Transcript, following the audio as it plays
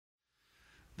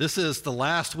This is the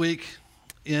last week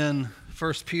in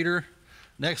 1 Peter.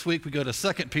 Next week we go to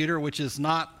 2 Peter, which is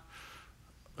not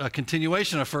a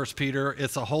continuation of 1 Peter.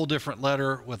 It's a whole different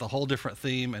letter with a whole different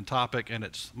theme and topic, and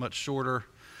it's much shorter.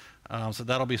 So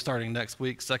that'll be starting next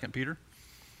week, 2 Peter.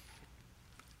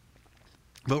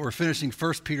 But we're finishing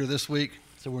 1 Peter this week.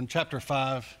 So we're in chapter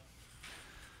 5,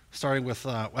 starting with,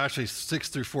 actually 6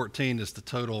 through 14 is the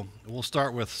total. We'll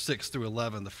start with 6 through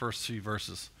 11, the first few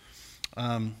verses.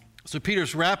 So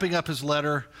Peter's wrapping up his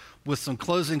letter with some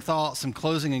closing thoughts, some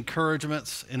closing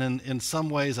encouragements, and in some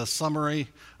ways a summary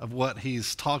of what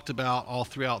he's talked about all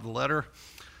throughout the letter.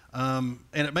 And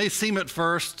it may seem at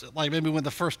first, like maybe when the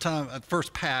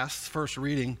first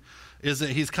reading, is that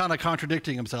he's kind of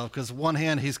contradicting himself, because on one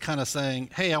hand he's kind of saying,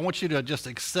 hey, I want you to just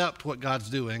accept what God's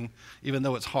doing, even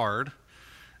though it's hard.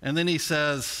 And then he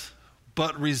says,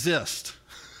 but resist,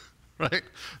 right?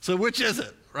 So which is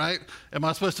it, right? Am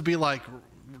I supposed to be like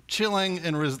chilling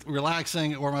and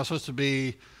relaxing, or am I supposed to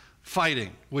be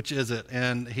fighting? Which is it?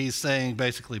 And he's saying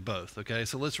basically both, okay?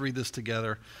 So let's read this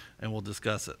together and we'll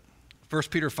discuss it. 1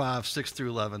 Peter 5, 6 through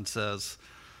 11 says,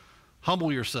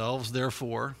 humble yourselves,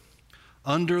 therefore,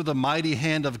 under the mighty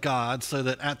hand of God, so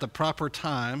that at the proper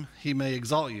time he may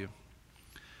exalt you,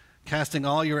 casting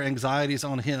all your anxieties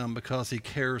on him because he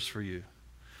cares for you.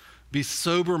 Be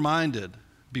sober-minded,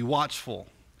 be watchful.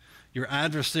 Your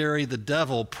adversary, the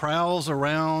devil, prowls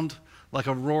around like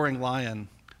a roaring lion,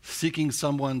 seeking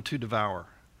someone to devour.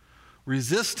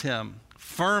 Resist him,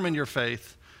 firm in your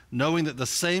faith, knowing that the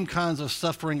same kinds of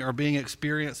suffering are being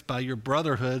experienced by your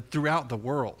brotherhood throughout the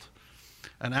world.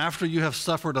 And after you have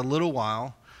suffered a little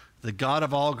while, the God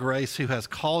of all grace, who has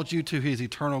called you to his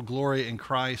eternal glory in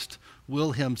Christ,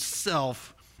 will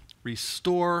himself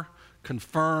restore,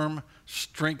 confirm,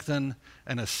 strengthen,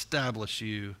 and establish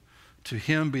you. To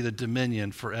him be the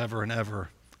dominion forever and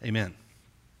ever. Amen.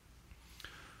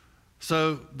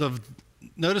 So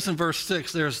notice in verse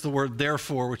 6, there's the word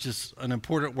therefore, which is an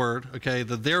important word. Okay,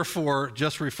 the therefore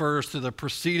just refers to the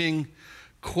preceding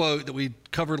quote that we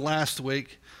covered last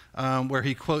week, where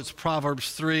he quotes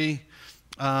Proverbs 3,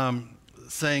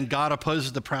 saying God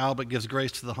opposes the proud but gives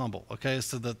grace to the humble. Okay,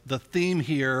 so the theme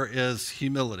here is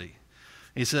humility.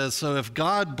 He says, so if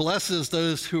God blesses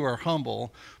those who are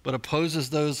humble but opposes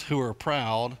those who are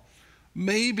proud,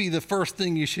 maybe the first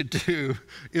thing you should do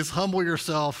is humble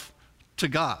yourself to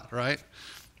God, right?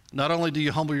 Not only do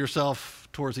you humble yourself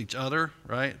towards each other,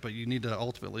 right, but you need to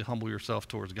ultimately humble yourself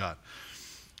towards God.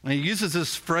 And he uses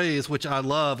this phrase, which I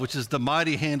love, which is the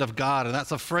mighty hand of God, and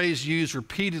that's a phrase used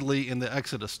repeatedly in the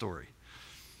Exodus story.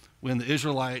 When the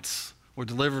Israelites were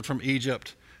delivered from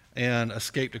Egypt and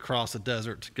escaped across the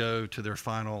desert to go to their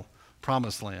final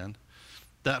promised land.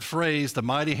 That phrase, the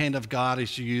mighty hand of God,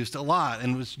 is used a lot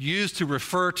and was used to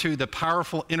refer to the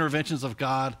powerful interventions of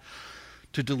God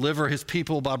to deliver his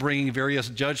people by bringing various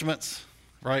judgments,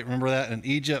 right? Remember that in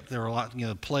Egypt, there were a lot,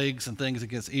 plagues and things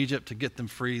against Egypt to get them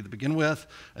free to begin with,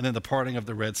 and then the parting of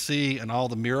the Red Sea and all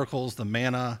the miracles, the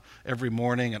manna every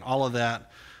morning and all of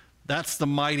that. That's the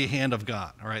mighty hand of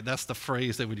God, all right? That's the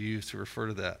phrase they would use to refer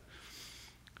to that.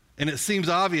 And it seems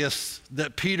obvious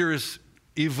that Peter is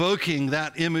evoking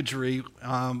that imagery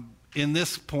in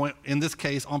this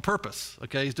case, on purpose.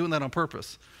 Okay, he's doing that on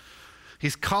purpose.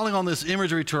 He's calling on this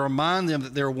imagery to remind them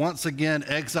that they're once again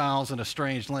exiles in a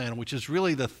strange land, which is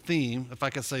really the theme. If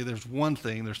I could say there's one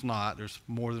thing, there's not. There's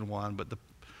more than one, but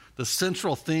the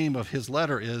central theme of his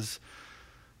letter is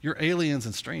you're aliens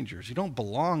and strangers. You don't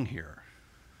belong here,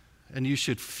 and you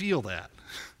should feel that.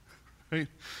 Right?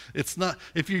 It's not,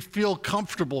 if you feel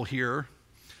comfortable here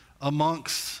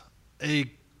amongst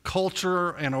a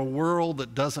culture and a world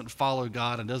that doesn't follow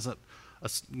God and doesn't,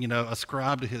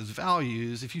 ascribe to his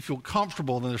values, if you feel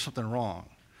comfortable, then there's something wrong.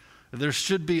 There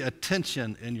should be a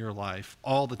tension in your life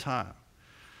all the time.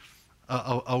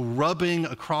 A rubbing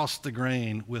across the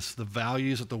grain with the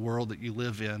values of the world that you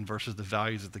live in versus the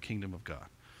values of the kingdom of God.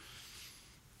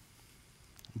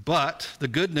 But the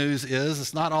good news is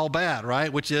it's not all bad,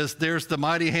 right? Which is there's the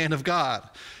mighty hand of God.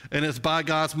 And it's by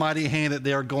God's mighty hand that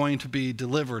they are going to be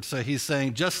delivered. So he's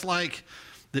saying just like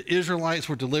the Israelites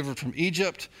were delivered from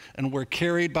Egypt and were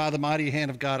carried by the mighty hand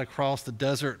of God across the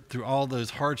desert through all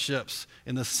those hardships,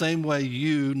 in the same way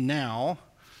you now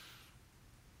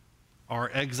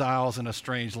are exiles in a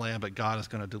strange land, but God is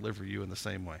going to deliver you in the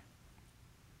same way.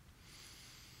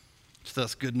 So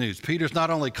that's good news. Peter's not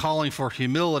only calling for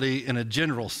humility in a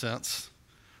general sense,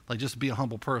 like just be a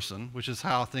humble person, which is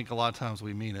how I think a lot of times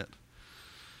we mean it.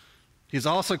 He's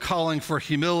also calling for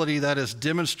humility that is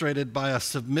demonstrated by a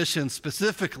submission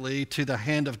specifically to the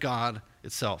hand of God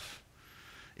itself,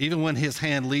 even when his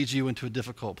hand leads you into a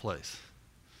difficult place.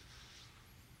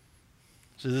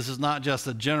 So this is not just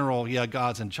a general, yeah,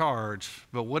 God's in charge,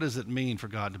 but what does it mean for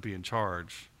God to be in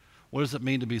charge? What does it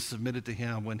mean to be submitted to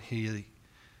him when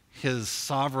his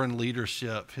sovereign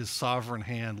leadership, his sovereign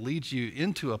hand leads you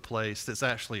into a place that's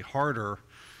actually harder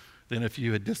than if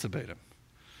you had disobeyed him?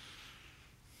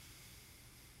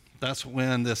 That's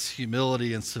when this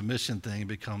humility and submission thing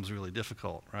becomes really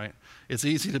difficult, right? It's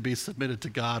easy to be submitted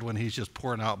to God when he's just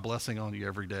pouring out blessing on you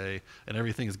every day and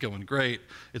everything is going great.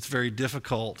 It's very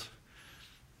difficult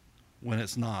when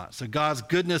it's not. So God's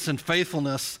goodness and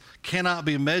faithfulness cannot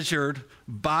be measured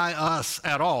by us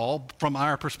at all from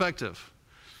our perspective.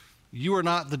 You are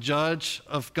not the judge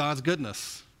of God's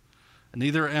goodness, and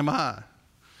neither am I.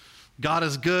 God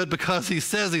is good because he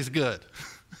says he's good.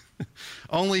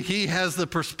 Only he has the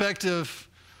perspective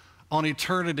on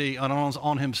eternity,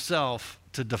 on himself,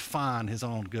 to define his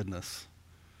own goodness.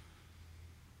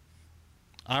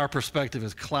 Our perspective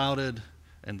is clouded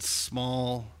and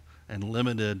small and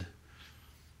limited.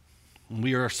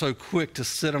 We are so quick to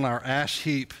sit on our ash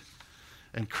heap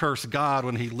and curse God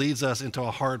when he leads us into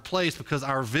a hard place because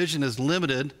our vision is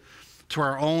limited to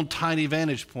our own tiny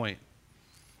vantage point.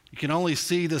 You can only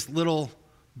see this little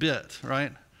bit,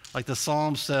 right? Like the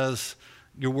Psalm says,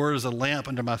 your word is a lamp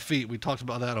under my feet. We talked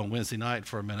about that on Wednesday night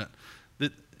for a minute.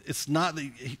 It's not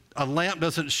a lamp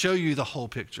doesn't show you the whole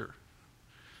picture.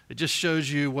 It just shows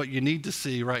you what you need to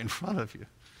see right in front of you.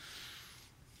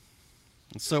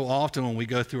 And so often when we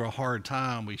go through a hard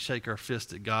time, we shake our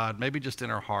fist at God, maybe just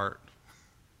in our heart,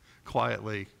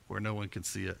 quietly, where no one can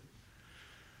see it.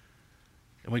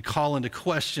 And we call into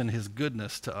question his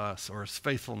goodness to us, or his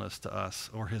faithfulness to us,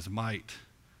 or his might,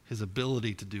 his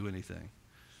ability to do anything.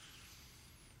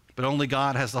 But only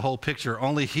God has the whole picture.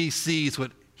 Only he sees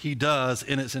what he does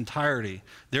in its entirety.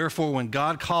 Therefore, when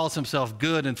God calls himself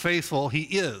good and faithful, he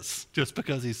is, just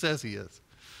because he says he is.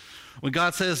 When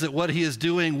God says that what he is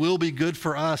doing will be good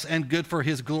for us and good for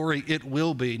his glory, it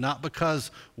will be, not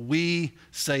because we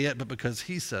say it, but because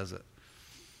he says it.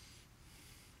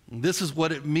 And this is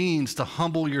what it means to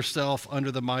humble yourself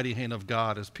under the mighty hand of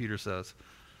God, as Peter says.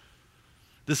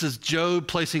 This is Job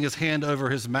placing his hand over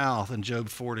his mouth in Job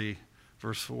 40,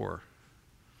 verse 4.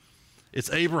 It's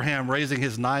Abraham raising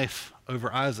his knife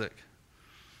over Isaac.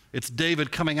 It's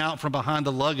David coming out from behind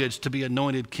the luggage to be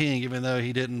anointed king, even though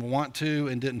he didn't want to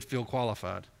and didn't feel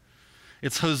qualified.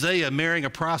 It's Hosea marrying a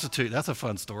prostitute. That's a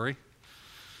fun story.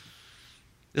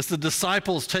 It's the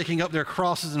disciples taking up their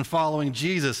crosses and following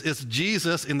Jesus. It's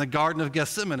Jesus in the Garden of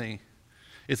Gethsemane.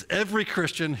 It's every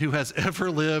Christian who has ever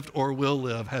lived or will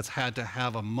live has had to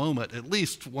have a moment, at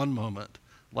least one moment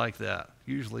like that,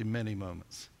 usually many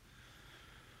moments,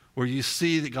 where you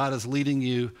see that God is leading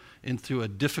you into a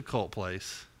difficult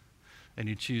place and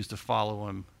you choose to follow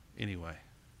him anyway.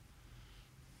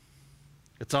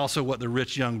 It's also what the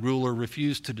rich young ruler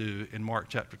refused to do in Mark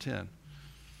chapter 10.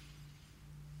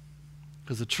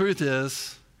 Because the truth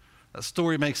is, that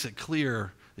story makes it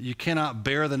clear that you cannot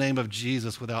bear the name of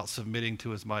Jesus without submitting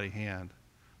to his mighty hand,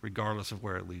 regardless of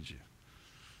where it leads you.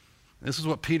 This is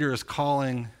what Peter is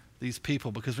calling these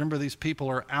people, because remember, these people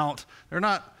are out. They're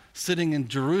not sitting in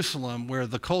Jerusalem where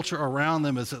the culture around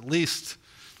them is at least,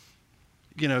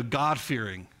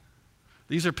 God-fearing.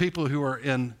 These are people who are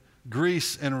in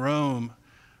Greece and Rome,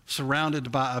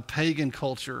 surrounded by a pagan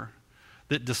culture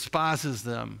that despises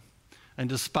them and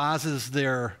despises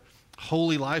their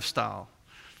holy lifestyle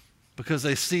because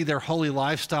they see their holy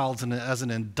lifestyles as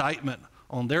an indictment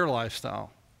on their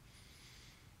lifestyle.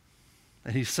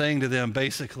 And he's saying to them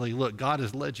basically, look, God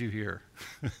has led you here.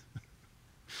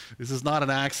 This is not an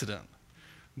accident.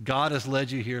 God has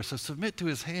led you here, so submit to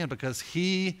his hand because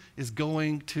he is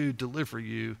going to deliver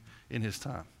you in his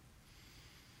time.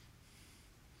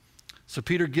 So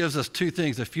Peter gives us two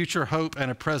things, a future hope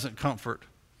and a present comfort.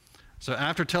 So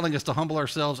after telling us to humble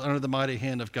ourselves under the mighty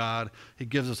hand of God, he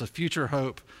gives us a future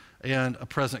hope and a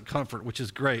present comfort, which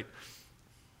is great.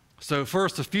 So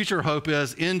first, the future hope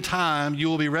is in time you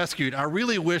will be rescued. I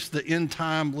really wish the in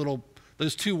time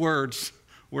those two words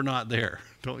were not there,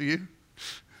 don't you?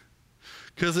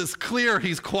 Because it's clear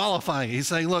he's qualifying. He's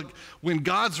saying, look, when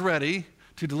God's ready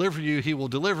to deliver you, he will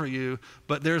deliver you.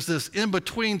 But there's this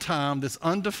in-between time that's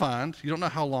undefined. You don't know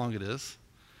how long it is,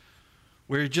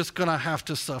 where you're just going to have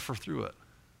to suffer through it.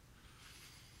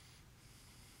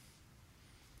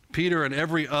 Peter and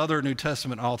every other New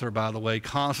Testament author, by the way,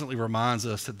 constantly reminds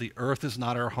us that the earth is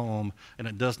not our home and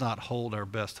it does not hold our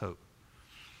best hope.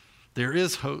 There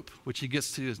is hope, which he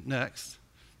gets to next,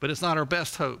 but it's not our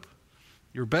best hope.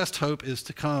 Your best hope is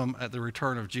to come at the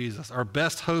return of Jesus. Our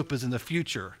best hope is in the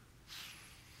future.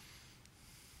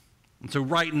 And so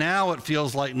right now it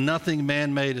feels like nothing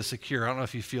man-made is secure. I don't know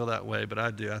if you feel that way, but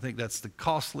I do. I think that's the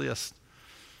costliest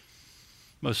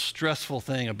most stressful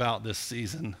thing about this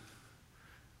season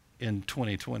in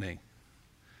 2020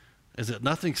 is that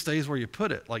nothing stays where you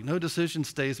put it. Like no decision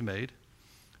stays made.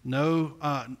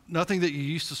 Nothing that you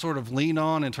used to sort of lean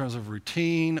on in terms of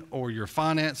routine or your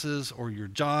finances or your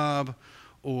job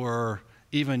or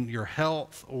even your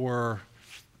health or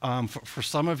for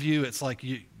some of you, it's like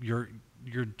your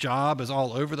job is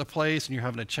all over the place and you're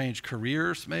having to change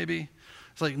careers maybe.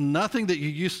 It's like nothing that you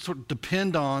used to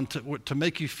depend on to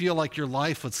make you feel like your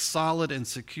life was solid and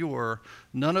secure.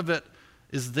 None of it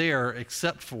is there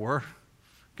except for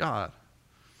God.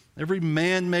 Every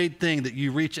man-made thing that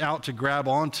you reach out to grab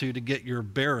onto to get your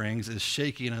bearings is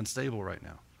shaky and unstable right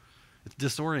now. It's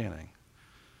disorienting.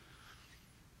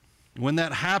 When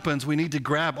that happens, we need to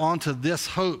grab onto this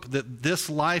hope that this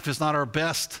life is not our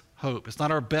best hope. It's not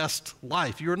our best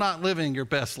life. You're not living your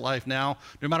best life now,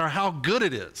 no matter how good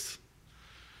it is.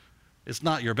 It's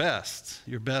not your best.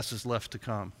 Your best is left to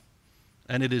come.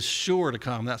 And it is sure to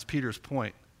come. That's Peter's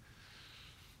point.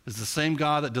 It's the same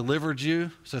God that delivered you.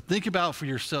 So think about for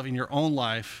yourself in your own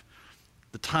life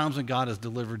the times when God has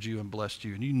delivered you and blessed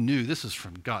you. And you knew this is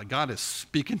from God. God is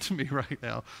speaking to me right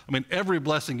now. I mean, every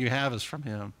blessing you have is from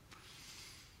him.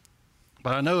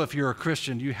 But I know if you're a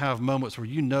Christian, you have moments where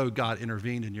you know God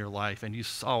intervened in your life and you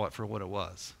saw it for what it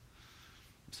was.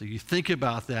 So you think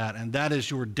about that, and that is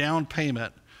your down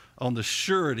payment on the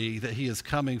surety that he is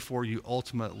coming for you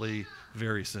ultimately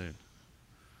very soon.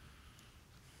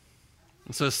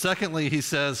 And so secondly, he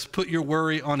says, put your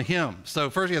worry on him.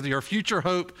 So first you have your future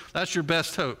hope. That's your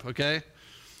best hope, okay?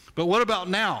 But what about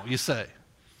now, you say?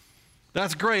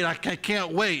 That's great. I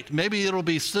can't wait. Maybe it'll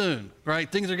be soon,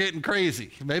 right? Things are getting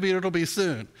crazy. Maybe it'll be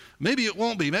soon. Maybe it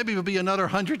won't be. Maybe it'll be another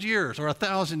 100 years or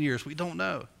 1,000 years. We don't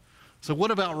know. So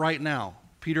what about right now?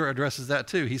 Peter addresses that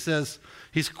too. He says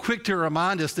he's quick to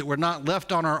remind us that we're not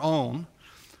left on our own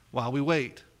while we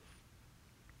wait.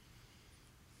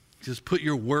 He says, put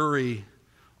your worry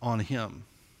on him.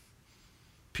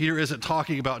 Peter isn't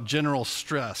talking about general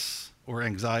stress or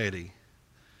anxiety.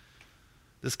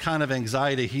 This kind of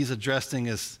anxiety he's addressing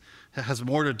has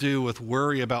more to do with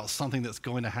worry about something that's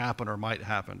going to happen or might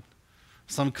happen.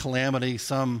 Some calamity,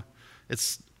 the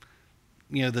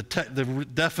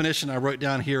definition I wrote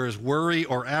down here is worry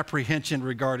or apprehension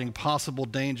regarding possible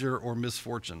danger or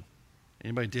misfortune.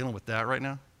 Anybody dealing with that right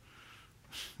now?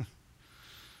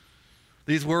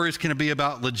 These worries can be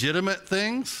about legitimate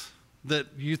things that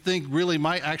you think really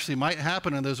might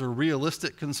happen, and those are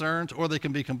realistic concerns, or they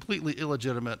can be completely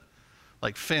illegitimate,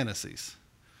 like fantasies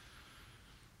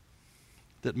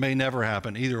that may never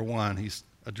happen. Either one, he's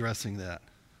addressing that.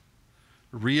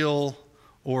 Real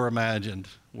or imagined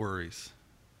worries.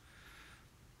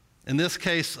 In this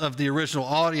case of the original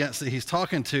audience that he's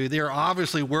talking to, they are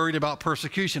obviously worried about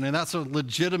persecution, and that's a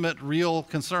legitimate, real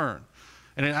concern.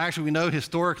 And actually, we know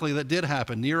historically that did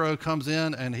happen. Nero comes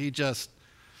in, and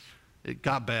it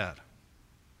got bad,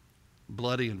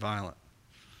 bloody and violent.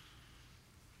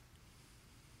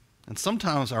 And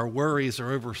sometimes our worries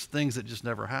are over things that just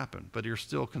never happened, but you're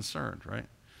still concerned, right?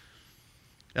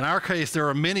 In our case, there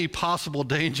are many possible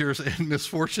dangers and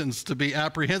misfortunes to be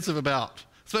apprehensive about,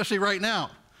 especially right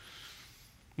now.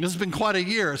 This has been quite a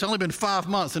year. It's only been 5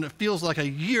 months, and it feels like a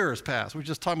year has passed. We were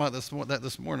just talking about that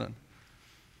this morning.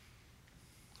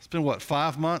 It's been,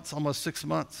 5 months, almost 6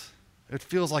 months? It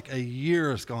feels like a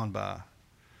year has gone by.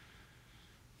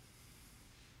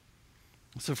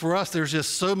 So for us, there's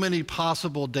just so many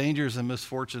possible dangers and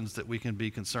misfortunes that we can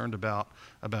be concerned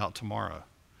about tomorrow.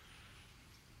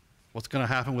 What's going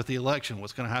to happen with the election?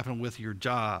 What's going to happen with your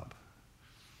job?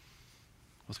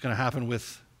 What's going to happen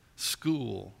with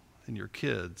school and your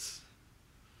kids?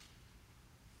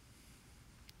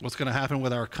 What's going to happen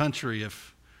with our country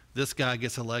if this guy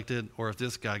gets elected or if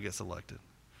this guy gets elected?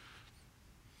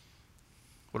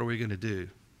 What are we going to do?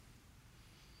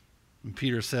 And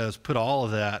Peter says, put all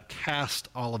of that, cast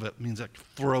all of it, means like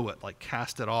throw it, like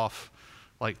cast it off,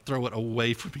 like throw it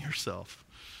away from yourself.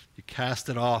 You cast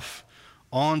it off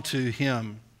onto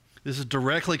him. This is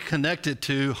directly connected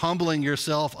to humbling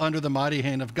yourself under the mighty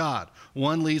hand of God.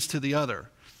 One leads to the other.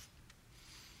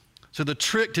 So the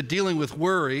trick to dealing with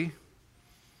worry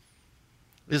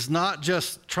is not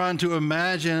just trying to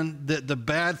imagine that the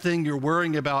bad thing you're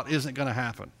worrying about isn't going to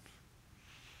happen.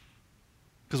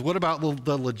 Because what about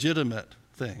the legitimate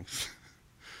things?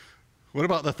 What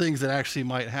about the things that actually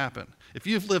might happen? If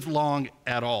you've lived long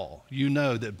at all, you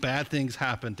know that bad things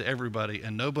happen to everybody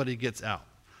and nobody gets out.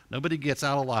 Nobody gets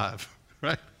out alive,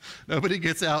 right? Nobody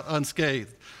gets out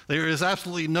unscathed. There is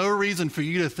absolutely no reason for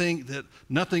you to think that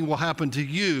nothing will happen to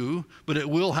you, but it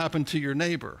will happen to your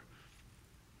neighbor.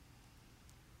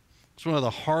 It's one of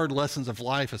the hard lessons of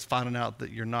life is finding out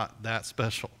that you're not that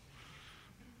special.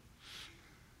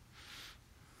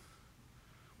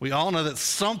 We all know that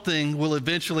something will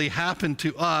eventually happen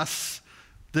to us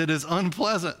that is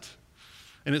unpleasant.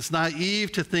 And it's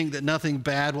naive to think that nothing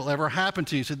bad will ever happen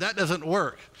to you. So that doesn't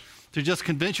work. To just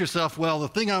convince yourself, well, the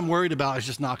thing I'm worried about is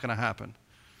just not going to happen.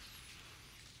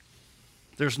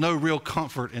 There's no real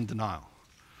comfort in denial.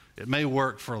 It may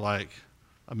work for like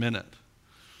a minute.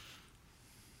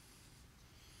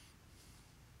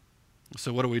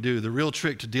 So what do? The real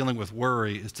trick to dealing with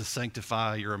worry is to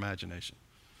sanctify your imagination.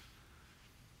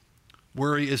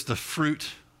 Worry is the fruit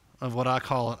of what I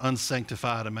call an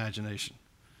unsanctified imagination.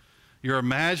 You're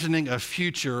imagining a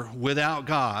future without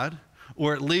God,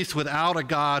 or at least without a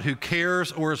God who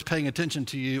cares or is paying attention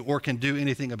to you or can do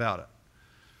anything about it.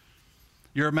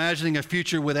 You're imagining a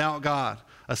future without God.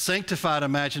 A sanctified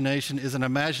imagination is an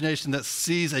imagination that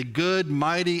sees a good,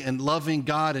 mighty, and loving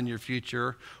God in your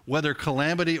future, whether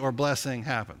calamity or blessing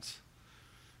happens.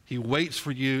 He waits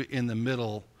for you in the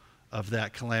middle of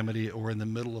that calamity or in the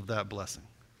middle of that blessing.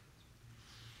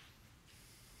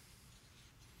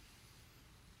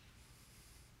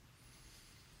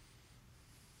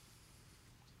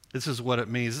 This is what it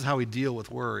means. This is how we deal with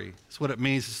worry. It's what it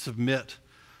means to submit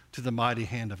to the mighty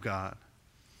hand of God.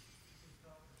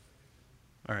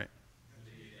 All right.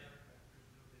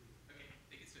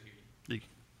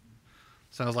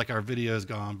 Sounds like our video is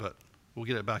gone, but we'll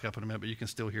get it back up in a minute, but you can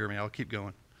still hear me. I'll keep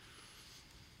going.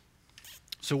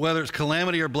 So whether it's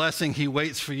calamity or blessing, he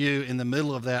waits for you in the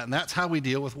middle of that. And that's how we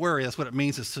deal with worry. That's what it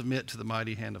means to submit to the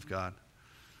mighty hand of God.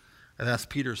 And that's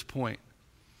Peter's point.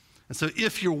 And so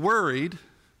if you're worried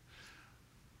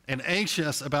and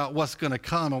anxious about what's going to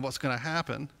come and what's going to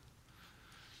happen,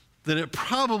 then it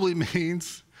probably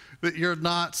means that you're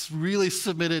not really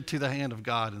submitted to the hand of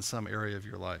God in some area of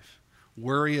your life.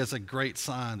 Worry is a great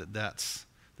sign that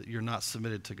you're not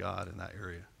submitted to God in that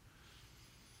area.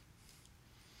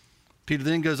 Peter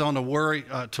then goes on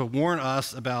to warn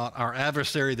us about our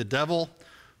adversary, the devil,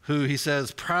 who he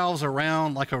says prowls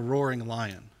around like a roaring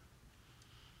lion,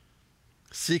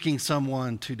 seeking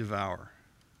someone to devour.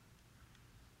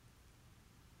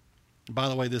 By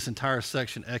the way, this entire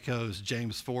section echoes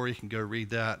James 4. You can go read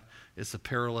that. It's a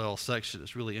parallel section.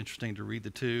 It's really interesting to read the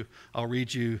two. I'll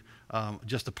read you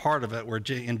just a part of it where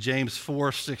in James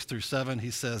 4, 6 through 7, he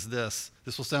says this.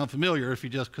 This will sound familiar if you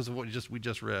just because of what we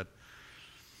just read.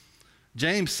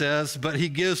 James says, but he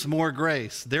gives more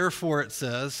grace. Therefore, it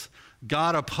says,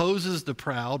 God opposes the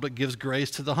proud, but gives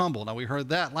grace to the humble. Now, we heard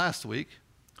that last week,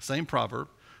 same proverb.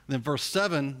 And then verse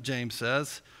 7, James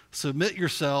says, submit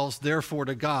yourselves, therefore,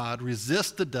 to God.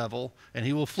 Resist the devil, and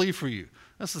he will flee for you.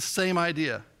 That's the same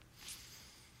idea.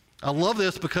 I love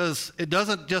this because it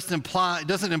doesn't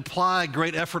imply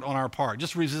great effort on our part.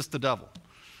 Just resist the devil.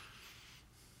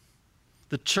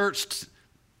 The church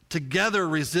together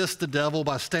resists the devil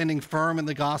by standing firm in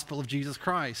the gospel of Jesus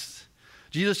Christ.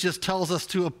 Peter just tells us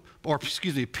to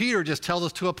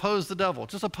oppose the devil.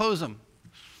 Just oppose him.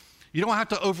 You don't have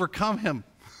to overcome him.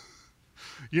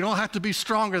 You don't have to be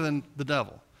stronger than the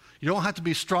devil. You don't have to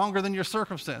be stronger than your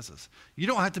circumstances. You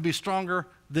don't have to be stronger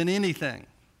than anything.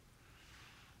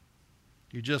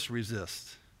 You just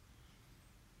resist.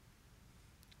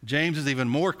 James is even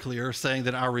more clear, saying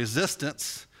that our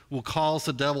resistance will cause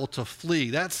the devil to flee.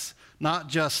 That's not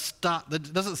just stop.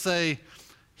 That doesn't say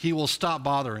he will stop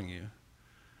bothering you.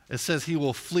 It says he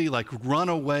will flee, like run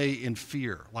away in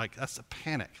fear. Like that's a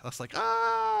panic. That's like,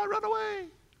 run away.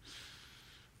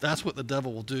 That's what the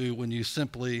devil will do when you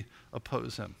simply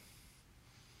oppose him.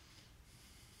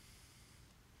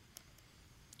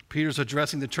 Peter's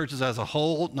addressing the churches as a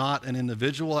whole, not an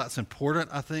individual. That's important,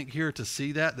 I think, here to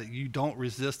see that you don't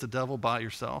resist the devil by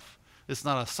yourself. It's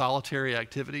not a solitary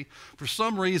activity. For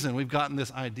some reason, we've gotten this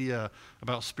idea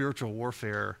about spiritual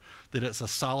warfare that it's a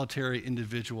solitary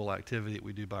individual activity that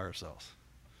we do by ourselves.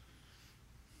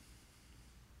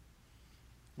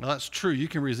 Well, that's true. You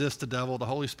can resist the devil. The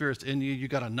Holy Spirit's in you. You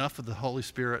got enough of the Holy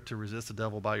Spirit to resist the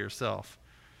devil by yourself.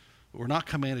 But we're not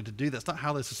commanded to do that. That's not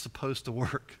how this is supposed to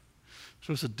work.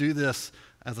 We're supposed to do this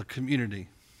as a community.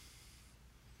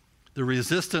 The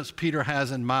resistance Peter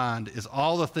has in mind is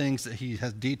all the things that he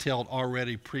has detailed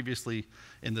already previously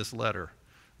in this letter.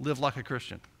 Live like a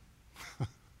Christian.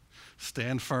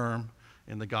 Stand firm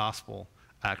in the gospel.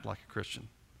 Act like a Christian.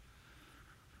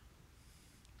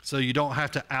 So you don't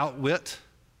have to outwit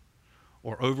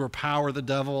or overpower the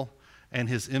devil and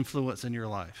his influence in your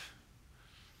life.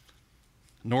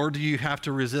 Nor do you have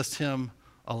to resist him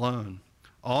alone.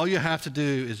 All you have to do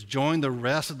is join the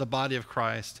rest of the body of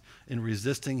Christ in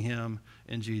resisting him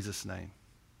in Jesus' name.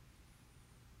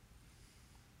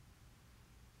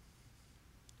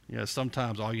 You know,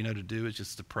 sometimes all you know to do is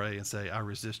just to pray and say, I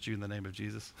resist you in the name of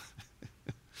Jesus.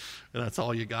 And that's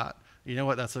all you got. You know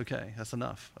what? That's okay. That's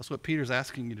enough. That's what Peter's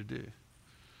asking you to do.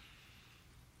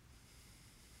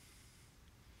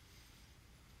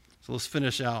 So let's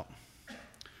finish out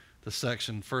the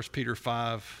section, 1 Peter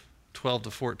 5, 12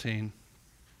 to 14.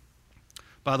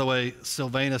 By the way,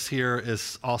 Silvanus here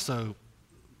is also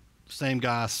same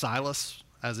guy, Silas,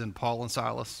 as in Paul and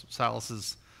Silas.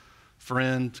 Silas's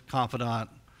friend, confidant,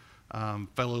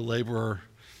 fellow laborer.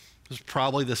 This is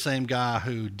probably the same guy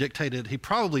who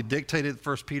probably dictated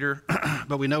 1 Peter,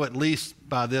 but we know at least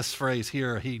by this phrase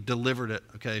here, he delivered it,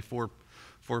 okay, for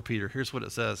Peter. Here's what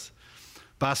it says.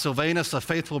 By Silvanus, a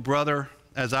faithful brother,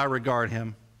 as I regard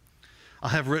him, I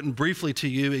have written briefly to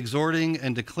you, exhorting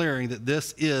and declaring that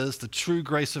this is the true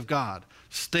grace of God.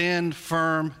 Stand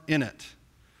firm in it.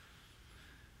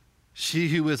 She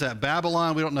who is at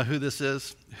Babylon, we don't know who this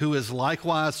is, who is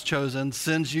likewise chosen,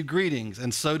 sends you greetings,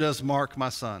 and so does Mark, my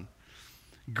son.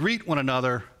 Greet one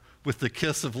another with the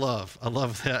kiss of love. I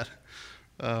love that.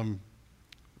 None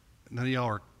of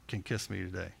y'all can kiss me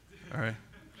today, all right?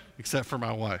 Except for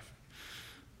my wife.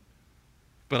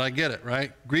 But I get it,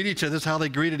 right? Greet each other. This is how they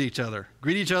greeted each other.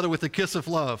 Greet each other with the kiss of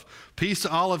love. Peace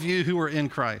to all of you who are in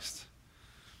Christ.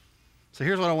 So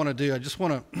here's what I want to do. I just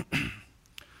want to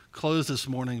close this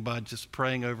morning by just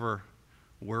praying over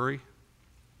worry.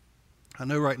 I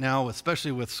know right now,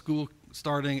 especially with school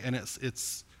starting, and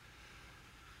it's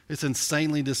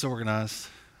insanely disorganized,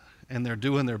 and they're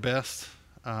doing their best.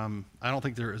 I don't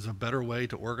think there is a better way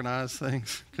to organize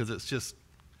things because it's just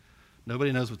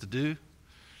nobody knows what to do,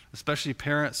 especially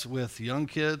parents with young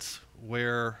kids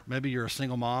where maybe you're a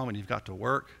single mom and you've got to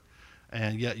work,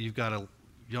 and yet you've got a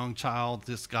young child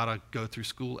that's got to go through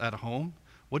school at home.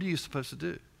 What are you supposed to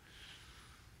do?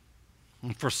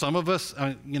 And for some of us,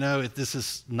 this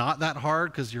is not that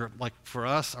hard because for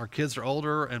us, our kids are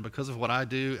older, and because of what I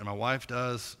do and my wife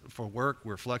does for work,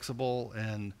 we're flexible,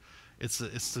 and it's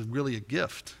really a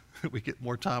gift. We get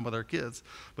more time with our kids.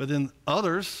 But then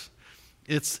others,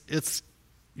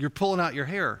 you're pulling out your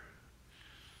hair.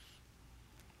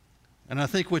 And I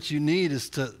think what you need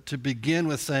is to begin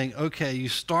with saying, okay, you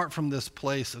start from this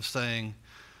place of saying,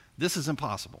 this is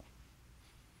impossible.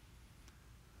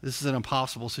 This is an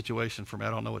impossible situation for me. I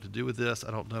don't know what to do with this.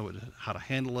 I don't know how to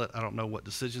handle it. I don't know what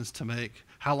decisions to make.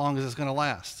 How long is this going to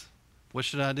last? What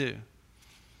should I do?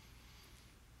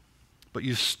 But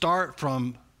you start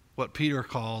from what Peter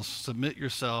calls, submit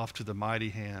yourself to the mighty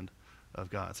hand of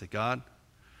God. Say, God,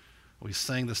 we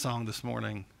sang the song this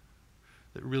morning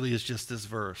that really is just this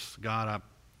verse. God,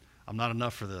 I'm not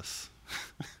enough for this.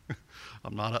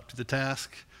 I'm not up to the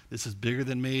task. This is bigger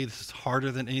than me. This is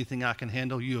harder than anything I can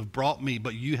handle. You have brought me,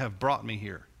 but you have brought me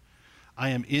here. I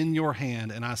am in your hand,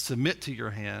 and I submit to your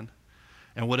hand.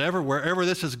 And wherever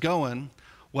this is going,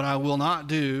 what I will not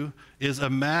do is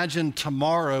imagine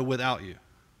tomorrow without you,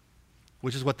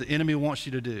 which is what the enemy wants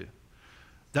you to do.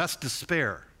 That's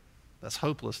despair. That's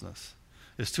hopelessness.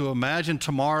 Is to imagine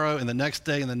tomorrow and the next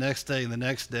day and the next day and the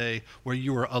next day where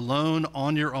you are alone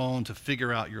on your own to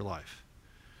figure out your life.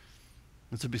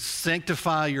 And to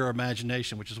sanctify your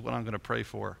imagination, which is what I'm going to pray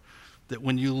for, that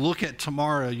when you look at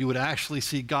tomorrow, you would actually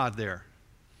see God there.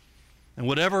 And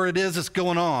whatever it is that's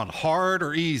going on, hard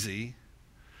or easy,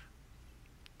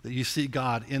 that you see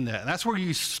God in that. And that's where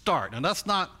you start. Now, that's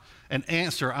not an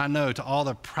answer, I know, to all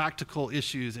the practical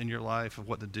issues in your life of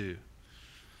what to do.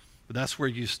 But that's where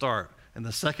you start. And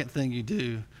the second thing you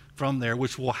do from there,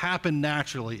 which will happen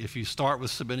naturally if you start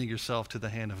with submitting yourself to the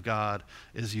hand of God,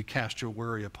 is you cast your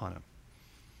worry upon him.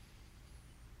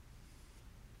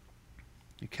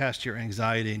 You cast your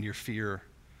anxiety and your fear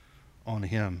on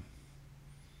him.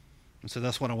 And so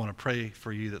that's what I want to pray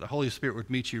for you, that the Holy Spirit would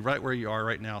meet you right where you are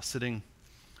right now, sitting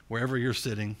wherever you're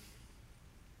sitting,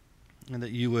 and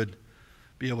that you would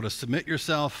be able to submit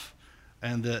yourself,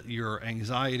 and that your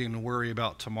anxiety and worry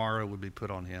about tomorrow would be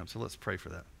put on him. So let's pray for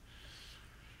that.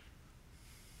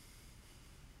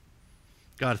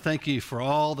 God, thank you for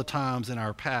all the times in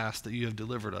our past that you have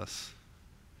delivered us,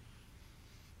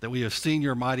 that we have seen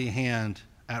your mighty hand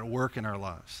at work in our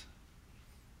lives,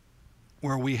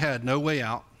 where we had no way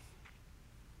out,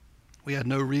 we had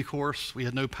no recourse, we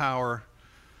had no power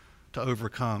to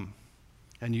overcome,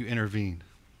 and you intervened.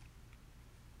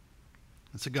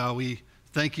 And so, God, we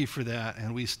thank you for that,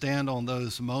 and we stand on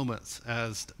those moments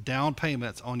as down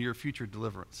payments on your future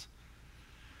deliverance.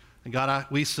 And God,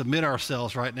 we submit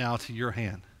ourselves right now to your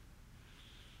hand.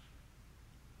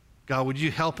 God, would you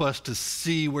help us to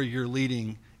see where you're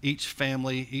leading each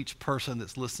family, each person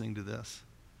that's listening to this?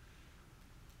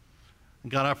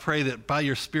 And God, I pray that by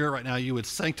your Spirit right now, you would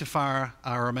sanctify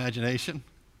our imagination,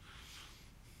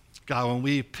 God, when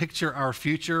we picture our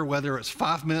future, whether it's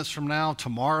 5 minutes from now,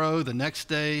 tomorrow, the next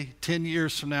day, 10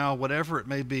 years from now, whatever it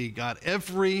may be, God,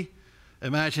 every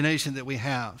imagination that we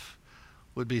have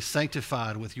would be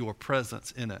sanctified with your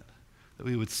presence in it, that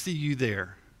we would see you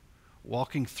there,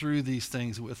 walking through these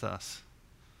things with us.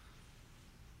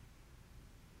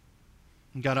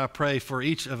 And God, I pray for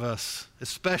each of us,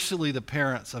 especially the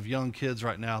parents of young kids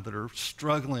right now that are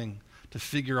struggling to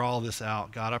figure all this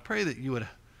out. God, I pray that you would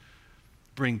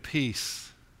bring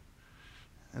peace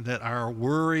and that our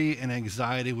worry and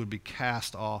anxiety would be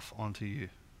cast off onto you.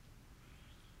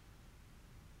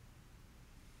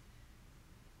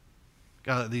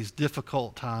 God, that these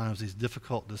difficult times, these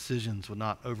difficult decisions would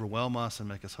not overwhelm us and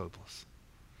make us hopeless.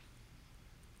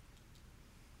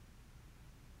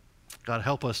 God,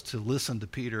 help us to listen to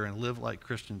Peter and live like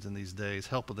Christians in these days.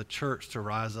 Help the church to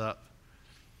rise up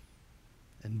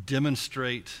and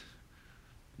demonstrate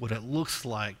what it looks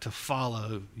like to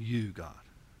follow you, God,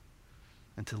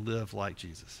 and to live like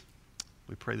Jesus.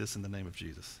 We pray this in the name of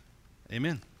Jesus.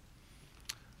 Amen.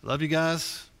 Love you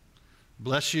guys.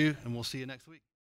 Bless you, and we'll see you next week.